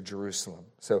entered Jerusalem.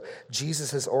 So Jesus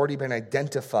has already been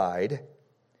identified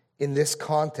in this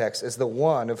context as the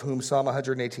one of whom Psalm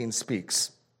 118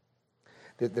 speaks.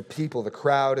 the people, the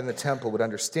crowd in the temple would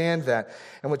understand that.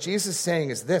 And what Jesus is saying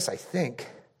is this, I think.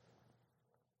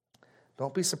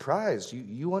 Don't be surprised.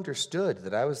 You understood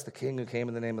that I was the king who came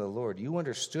in the name of the Lord. You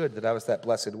understood that I was that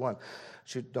blessed one.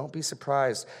 Don't be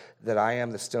surprised that I am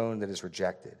the stone that is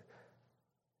rejected.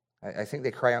 I think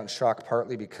they cry out in shock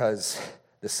partly because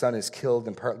the son is killed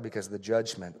and partly because of the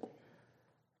judgment.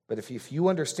 But if you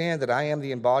understand that I am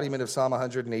the embodiment of Psalm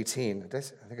 118, I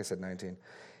think I said 19.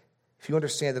 If you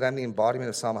understand that I'm the embodiment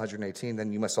of Psalm 118,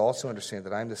 then you must also understand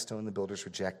that I'm the stone the builders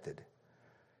rejected.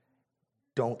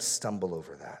 Don't stumble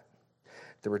over that.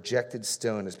 The rejected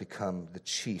stone has become the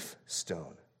chief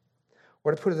stone.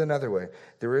 Or to put it another way,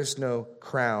 there is no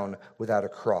crown without a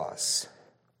cross.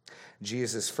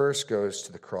 Jesus first goes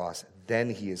to the cross, then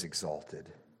he is exalted.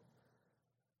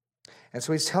 And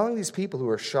so he's telling these people who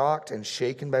are shocked and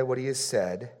shaken by what he has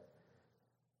said,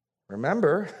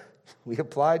 remember, you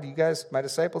guys, my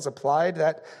disciples, applied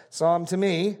that psalm to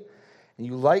me, and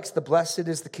you liked the blessed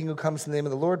is the king who comes in the name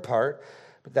of the Lord part,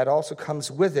 but that also comes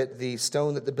with it the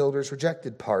stone that the builders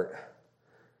rejected part.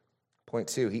 Point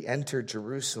 2, he entered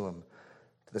Jerusalem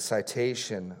to the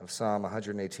citation of Psalm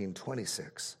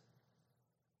 118:26.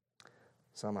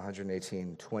 Psalm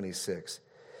 118:26.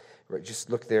 Right, just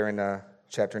look there in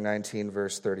chapter 19,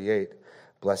 verse 38.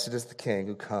 Blessed is the king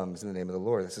who comes in the name of the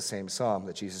Lord. That's the same psalm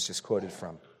that Jesus just quoted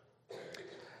from.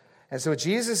 And so what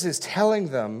Jesus is telling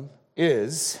them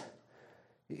is,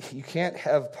 you can't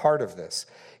have part of this.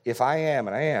 If I am,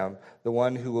 and I am, the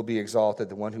one who will be exalted,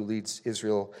 the one who leads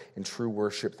Israel in true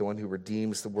worship, the one who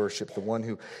redeems the worship, the one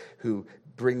who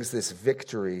brings this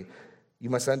victory, you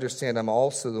must understand I'm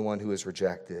also the one who is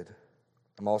rejected.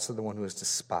 I'm also the one who is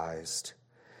despised.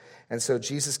 And so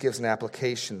Jesus gives an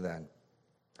application then.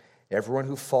 Everyone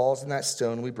who falls in that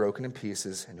stone will be broken in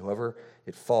pieces, and whoever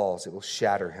it falls, it will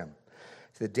shatter him.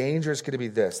 So the danger is going to be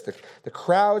this. The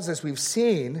crowds, as we've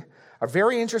seen, are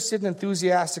very interested and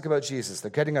enthusiastic about Jesus.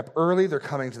 They're getting up early. They're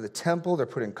coming to the temple. They're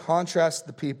put in contrast to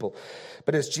the people.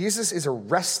 But as Jesus is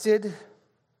arrested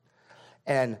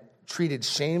and treated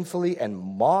shamefully and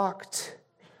mocked,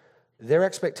 their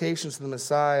expectations of the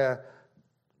Messiah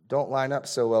don't line up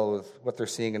so well with what they're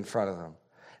seeing in front of them.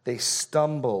 They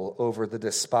stumble over the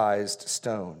despised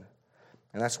stone.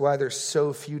 And that's why there's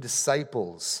so few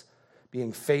disciples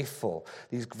being faithful.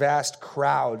 These vast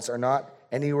crowds are not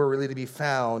anywhere really to be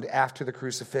found after the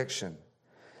crucifixion.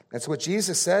 And so what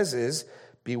Jesus says is,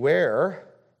 beware,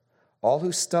 all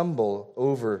who stumble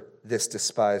over this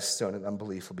despised stone and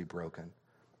unbelief will be broken.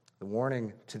 The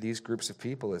warning to these groups of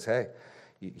people is, hey,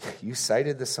 you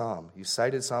cited the psalm. You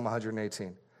cited Psalm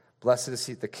 118. Blessed is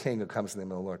the king who comes in the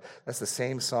name of the Lord. That's the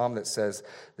same psalm that says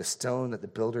the stone that the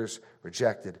builders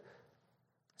rejected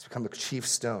has become the chief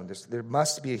stone. There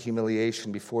must be a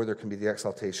humiliation before there can be the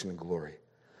exaltation and glory.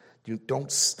 You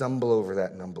don't stumble over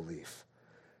that in unbelief.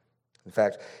 In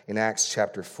fact, in Acts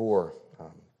chapter 4,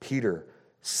 Peter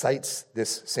cites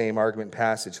this same argument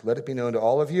passage. Let it be known to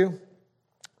all of you,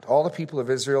 to all the people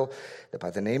of Israel, that by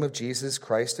the name of Jesus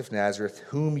Christ of Nazareth,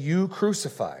 whom you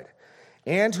crucified,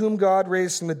 and whom God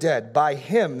raised from the dead, by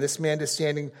him this man is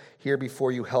standing here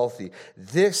before you healthy.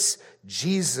 This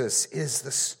Jesus is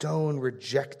the stone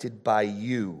rejected by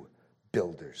you,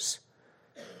 builders,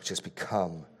 which has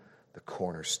become the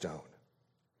cornerstone.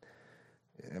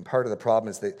 And part of the problem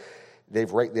is that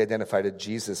they've rightly identified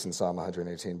Jesus in Psalm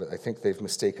 118, but I think they've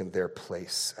mistaken their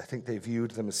place. I think they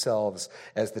viewed themselves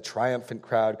as the triumphant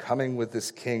crowd coming with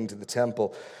this king to the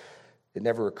temple. It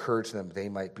never occurred to them they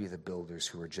might be the builders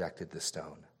who rejected the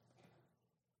stone.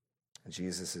 And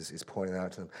Jesus is pointing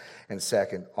out to them. And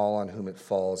second, all on whom it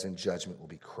falls in judgment will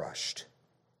be crushed.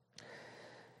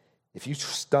 If you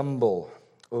stumble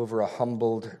over a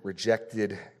humbled,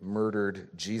 rejected, murdered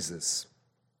Jesus,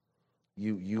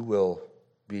 you will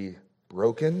be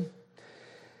broken.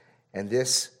 And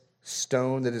this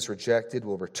stone that is rejected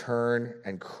will return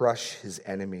and crush his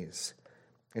enemies.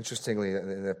 Interestingly,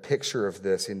 in a picture of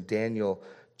this in Daniel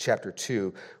chapter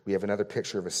 2, we have another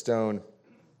picture of a stone.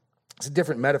 It's a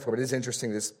different metaphor, but it is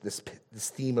interesting. This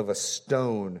theme of a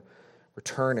stone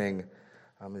returning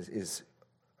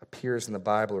appears in the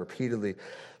Bible repeatedly.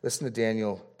 Listen to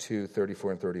Daniel 2,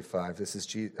 34 and 35. This is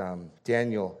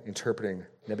Daniel interpreting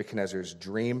Nebuchadnezzar's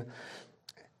dream.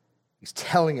 He's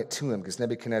telling it to him because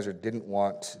Nebuchadnezzar didn't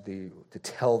want to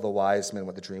tell the wise men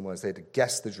what the dream was. They had to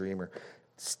guess the dream or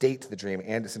state the dream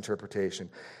and its interpretation.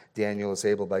 Daniel is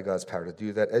able by God's power to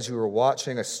do that. As you were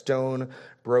watching, a stone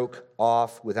broke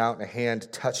off without a hand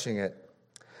touching it,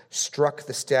 struck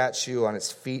the statue on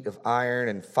its feet of iron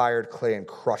and fired clay and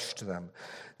crushed them.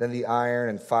 Then the iron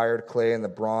and fired clay and the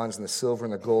bronze and the silver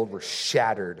and the gold were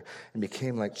shattered and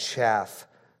became like chaff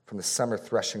from the summer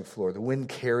threshing floor. The wind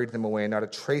carried them away, and not a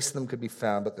trace of them could be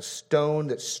found, but the stone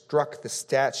that struck the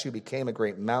statue became a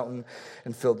great mountain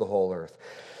and filled the whole earth.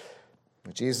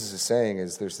 What Jesus is saying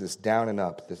is there's this down and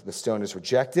up. The stone is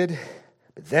rejected,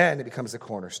 but then it becomes the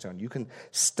cornerstone. You can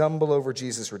stumble over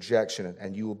Jesus' rejection,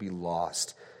 and you will be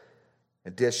lost.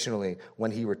 Additionally,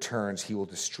 when he returns, he will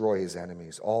destroy his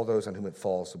enemies. All those on whom it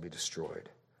falls will be destroyed.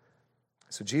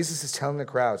 So Jesus is telling the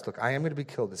crowds, look, I am going to be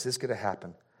killed. This is going to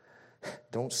happen.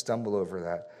 Don't stumble over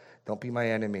that. Don't be my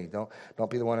enemy. Don't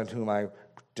be the one on whom I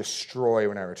destroy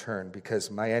when I return,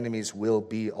 because my enemies will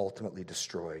be ultimately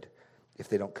destroyed if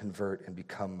they don't convert and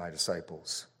become my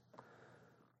disciples.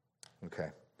 Okay.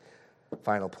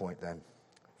 Final point then.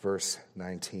 Verse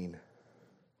 19.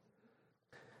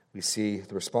 We see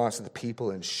the response of the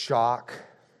people in shock,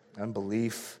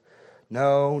 unbelief.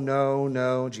 No, no,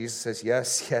 no. Jesus says,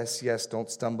 yes, yes, yes.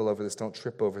 Don't stumble over this. Don't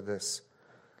trip over this.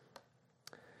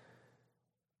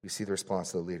 We see the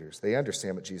response of the leaders. They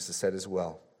understand what Jesus said as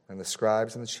well. And the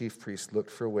scribes and the chief priests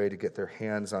looked for a way to get their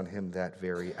hands on him that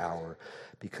very hour,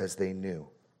 because they knew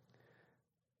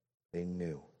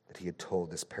that he had told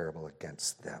this parable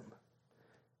against them.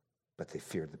 But they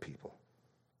feared the people.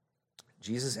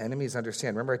 Jesus' enemies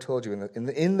understand. Remember I told you,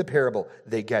 in the parable,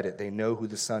 they get it. They know who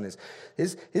the Son is.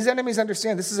 His enemies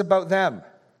understand this is about them.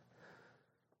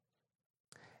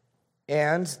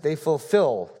 And they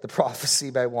fulfill the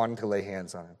prophecy by wanting to lay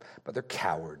hands on him. But they're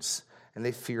cowards, and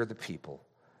they fear the people.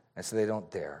 And so they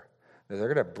don't dare.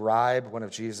 They're going to bribe one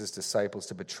of Jesus' disciples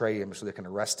to betray him so they can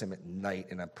arrest him at night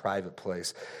in a private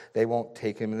place. They won't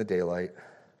take him in the daylight.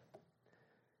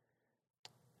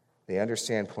 They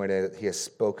understand, point A, that he has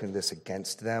spoken this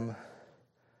against them.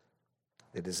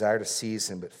 They desire to seize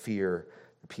him, but fear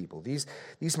the people. These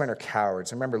men are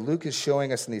cowards. And remember, Luke is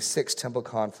showing us in these 6 temple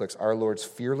conflicts our Lord's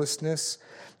fearlessness.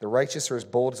 The righteous are as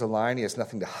bold as a lion. He has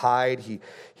nothing to hide.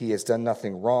 He has done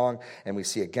nothing wrong. And we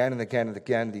see again and again and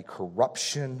again the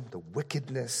corruption, the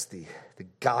wickedness, the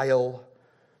guile,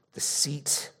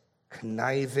 deceit,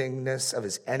 connivingness of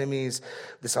his enemies.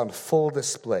 This on full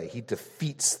display. He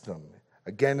defeats them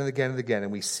again and again and again.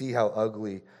 And we see how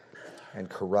ugly and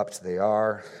corrupt they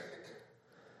are.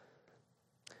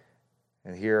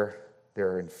 And here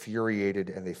they're infuriated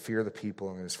and they fear the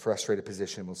people in this frustrated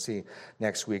position. We'll see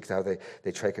next week how they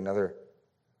take another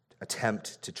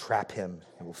attempt to trap him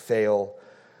and will fail.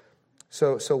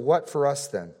 So what for us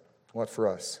then? What for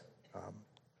us?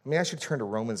 Let me ask you to turn to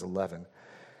Romans 11.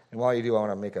 And while you do, I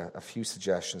want to make a few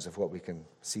suggestions of what we can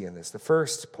see in this. The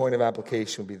first point of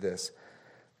application would be this.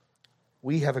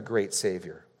 We have a great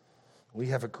Savior. We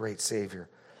have a great Savior.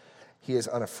 He is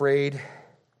unafraid.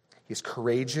 He is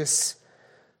courageous.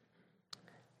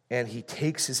 And he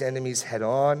takes his enemies head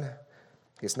on.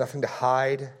 He has nothing to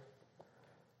hide.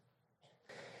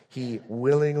 He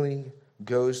willingly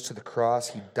goes to the cross.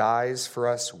 He dies for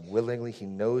us willingly. He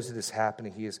knows it is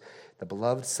happening. He is the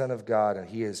beloved Son of God, and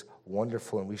he is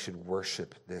wonderful, and we should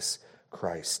worship this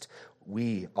Christ.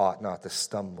 We ought not to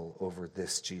stumble over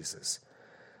this Jesus.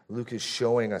 Luke is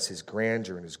showing us his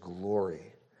grandeur and his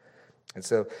glory. And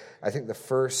so I think the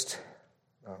first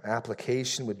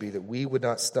application would be that we would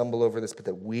not stumble over this, but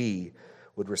that we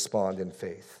would respond in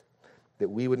faith. That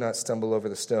we would not stumble over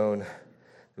the stone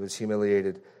that was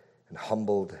humiliated and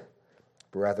humbled,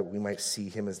 but rather we might see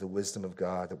him as the wisdom of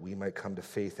God, that we might come to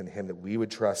faith in him, that we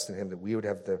would trust in him, that we would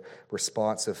have the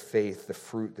response of faith, the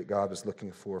fruit that God was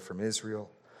looking for from Israel.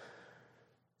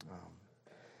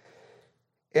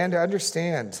 And to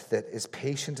understand that as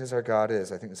patient as our God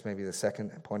is, I think this may be the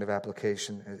second point of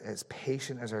application, as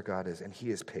patient as our God is, and he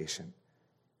is patient,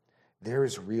 there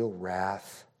is real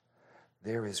wrath,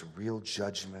 there is real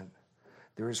judgment,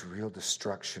 there is real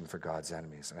destruction for God's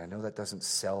enemies. And I know that doesn't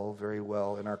sell very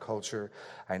well in our culture.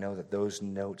 I know that those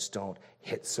notes don't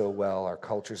hit so well. Our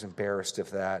culture's embarrassed of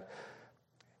that.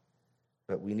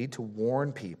 But we need to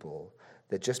warn people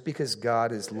that just because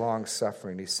God is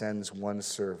long-suffering, he sends one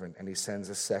servant, and he sends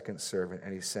a second servant,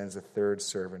 and he sends a third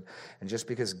servant. And just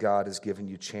because God has given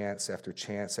you chance after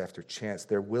chance after chance,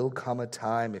 there will come a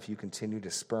time, if you continue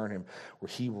to spurn him, where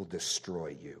he will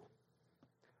destroy you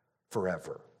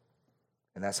forever.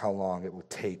 And that's how long it will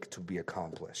take to be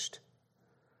accomplished.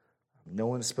 No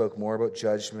one spoke more about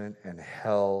judgment and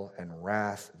hell and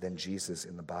wrath than Jesus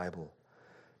in the Bible.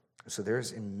 So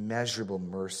there's immeasurable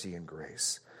mercy and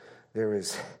grace. There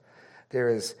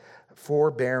is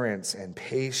forbearance and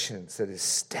patience that is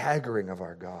staggering of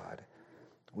our God.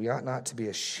 We ought not to be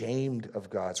ashamed of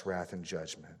God's wrath and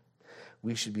judgment.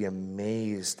 We should be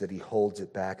amazed that he holds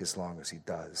it back as long as he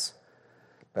does.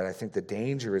 But I think the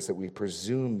danger is that we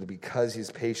presume that because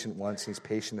he's patient once, he's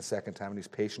patient a second time, and he's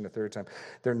patient a third time,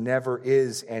 there never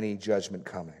is any judgment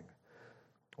coming.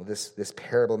 Well, this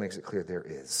parable makes it clear there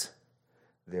is.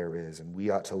 There is. And we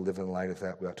ought to live in light of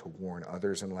that. We ought to warn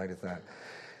others in light of that.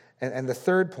 And the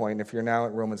third point, if you're now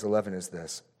at Romans 11, is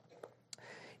this.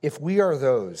 If we are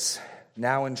those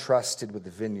now entrusted with the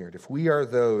vineyard, if we are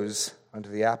those under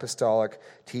the apostolic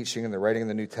teaching and the writing of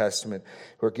the New Testament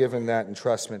who are given that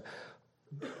entrustment,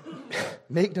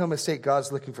 make no mistake,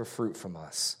 God's looking for fruit from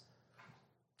us.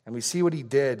 And we see what he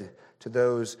did to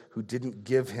those who didn't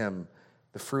give him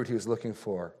the fruit he was looking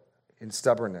for in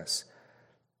stubbornness.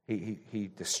 He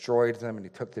destroyed them and he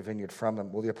took the vineyard from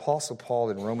them. Well, the Apostle Paul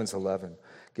in Romans 11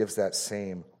 gives that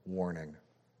same warning.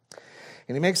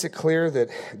 And he makes it clear that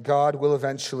God will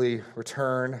eventually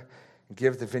return and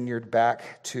give the vineyard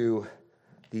back to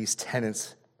these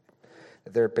tenants.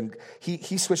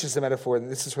 He switches the metaphor, and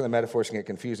this is where the metaphors can get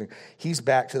confusing. He's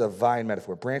back to the vine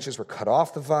metaphor. Branches were cut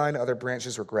off the vine, other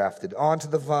branches were grafted onto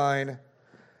the vine.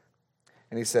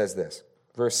 And he says this,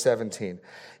 verse 17,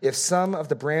 if some of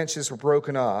the branches were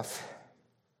broken off,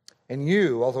 and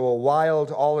you, although a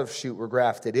wild olive shoot, were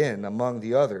grafted in among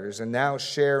the others, and now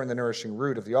share in the nourishing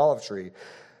root of the olive tree,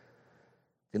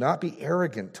 do not be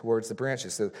arrogant towards the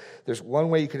branches. So there's one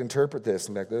way you could interpret this,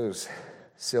 and be like, those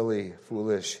silly,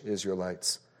 foolish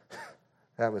Israelites.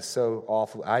 That was so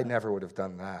awful. I never would have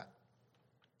done that.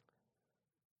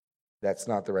 That's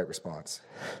not the right response.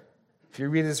 If you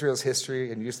read Israel's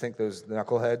history and you just think those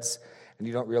knuckleheads, and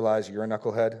you don't realize you're a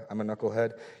knucklehead, I'm a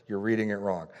knucklehead, you're reading it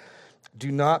wrong.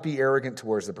 Do not be arrogant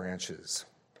towards the branches.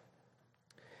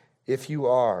 If you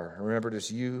are, remember it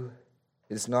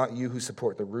is not you who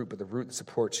support the root, but the root that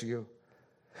supports you.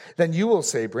 Then you will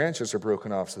say, branches are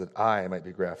broken off so that I might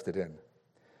be grafted in.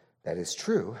 That is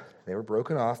true. They were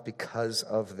broken off because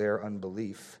of their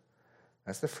unbelief.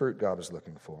 That's the fruit God was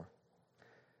looking for.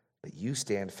 But you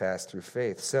stand fast through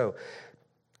faith. So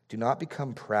do not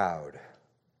become proud,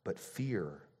 but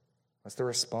fear. What's the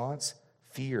response?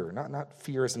 Fear. Not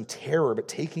fear as in terror, but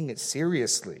taking it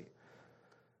seriously.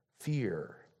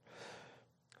 Fear.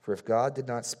 For if God did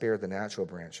not spare the natural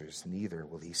branches, neither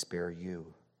will he spare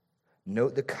you.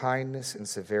 Note the kindness and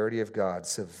severity of God.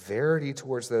 Severity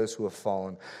towards those who have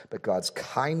fallen, but God's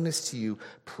kindness to you,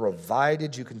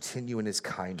 provided you continue in his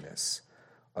kindness.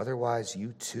 Otherwise,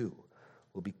 you too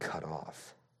will be cut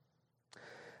off.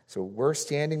 So we're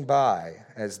standing by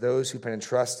as those who've been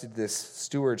entrusted this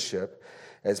stewardship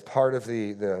as part of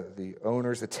the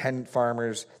owners, the tenant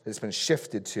farmers that it's been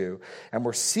shifted to. And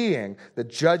we're seeing the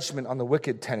judgment on the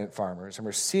wicked tenant farmers. And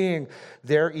we're seeing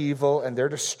their evil and their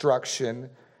destruction.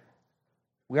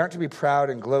 We aren't to be proud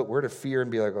and gloat. We're to fear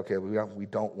and be like, okay, we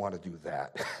don't want to do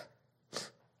that.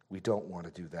 We don't want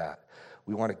to do that.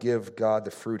 We want to give God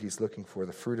the fruit he's looking for,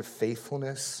 the fruit of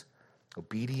faithfulness,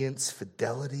 obedience,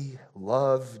 fidelity,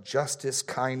 love, justice,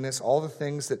 kindness, all the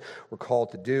things that we're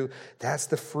called to do. That's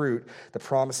the fruit the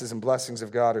promises and blessings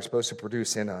of God are supposed to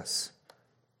produce in us.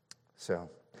 So,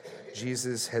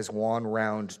 Jesus has won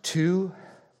round 2.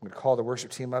 I'm going to call the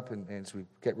worship team up, and as we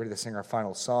get ready to sing our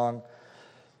final song,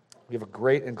 we have a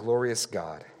great and glorious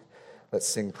God. Let's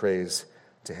sing praise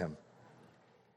to him.